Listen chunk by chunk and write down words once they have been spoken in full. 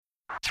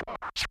طعم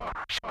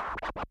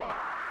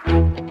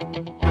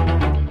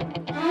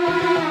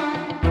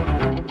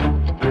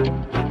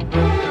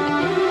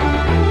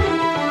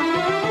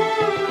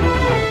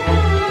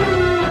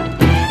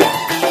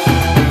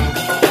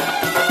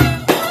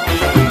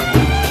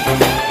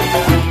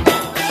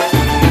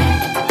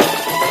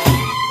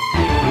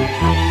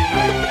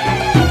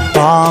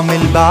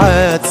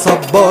البعاد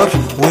صبار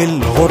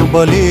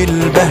والغربة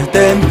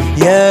للبهتان،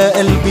 يا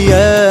قلبي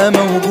يا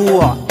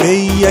موجوع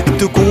إياك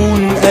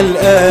تكون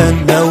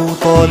قلقان. لو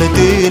طالت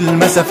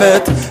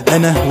المسافات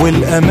أنا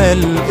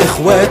والأمل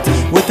إخوات،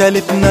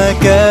 وتالتنا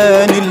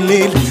كان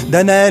الليل،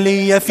 ده أنا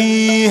ليا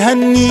فيها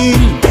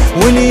النيل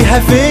وليها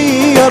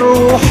فيا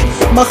الروح.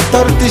 ما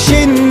اخترتش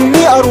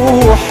اني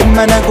اروح،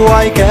 ما انا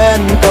جوعي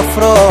كان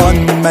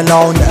كفران.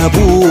 ملعون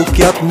ابوك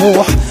يا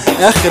طموح،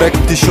 اخرك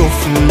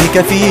تشوف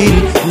لي كفيل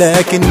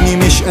لكني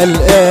مش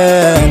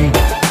قلقان.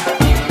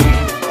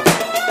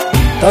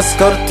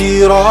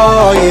 تذكرتي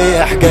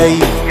رايح جاي،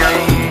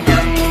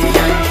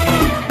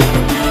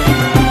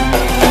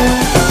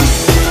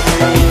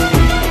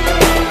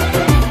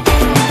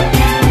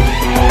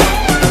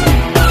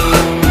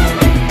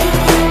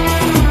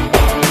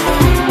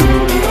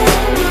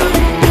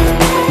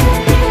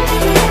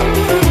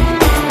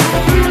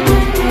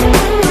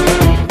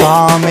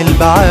 طعم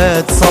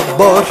البعاد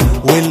صبار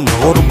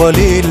والغربة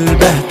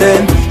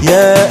للبهتان،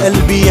 يا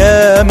قلبي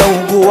يا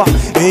موجوع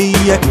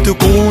إياك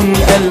تكون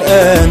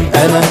قلقان.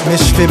 أنا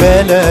مش في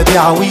بلدي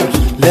عويل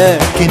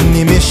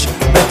لكني مش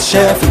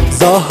بتشاف،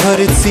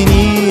 ظهرت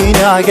سنين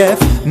عجاف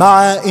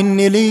مع إن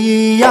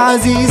لي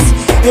عزيز.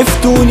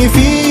 افتوني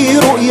في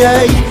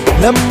رؤياي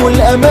لموا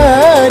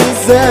الأمان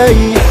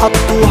ازاي،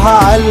 حطوها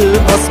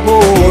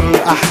عالباسبور.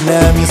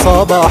 أحلامي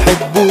صباح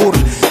الدور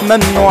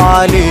ممنوع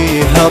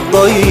عليها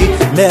الضي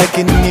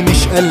لكني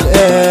مش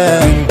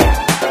قلقان.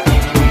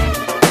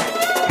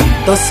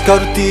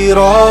 تذكرتي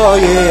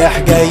رايح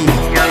جاي،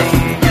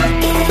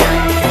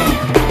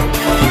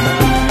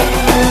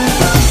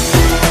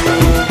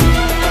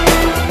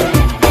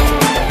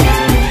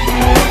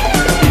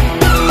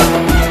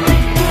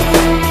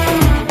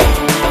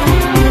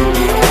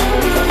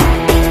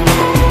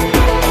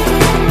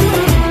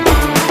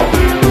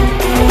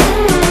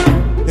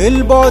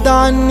 البعد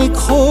عنك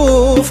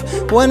خوف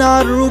وانا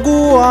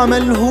عالرجوع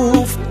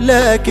ملهوف،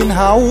 لكن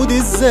هعود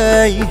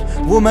ازاي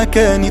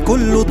ومكاني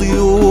كله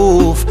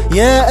ضيوف.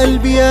 يا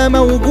قلبي يا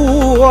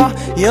موجوع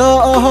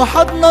يا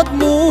حضن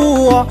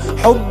دموع،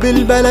 حب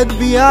البلد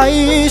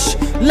بيعيش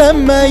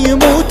لما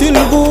يموت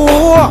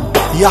الجوع.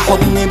 يا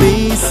حضن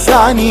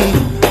بيسعني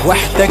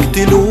واحتجت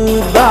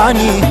له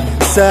بعني،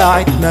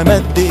 ساعة ما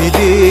مد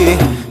ايديه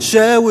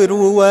شاور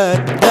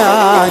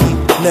وودعني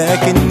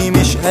لكني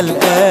مش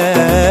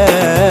قلقان.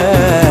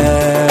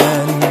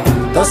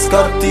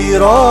 تذكرتي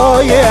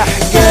رايح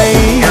جاي.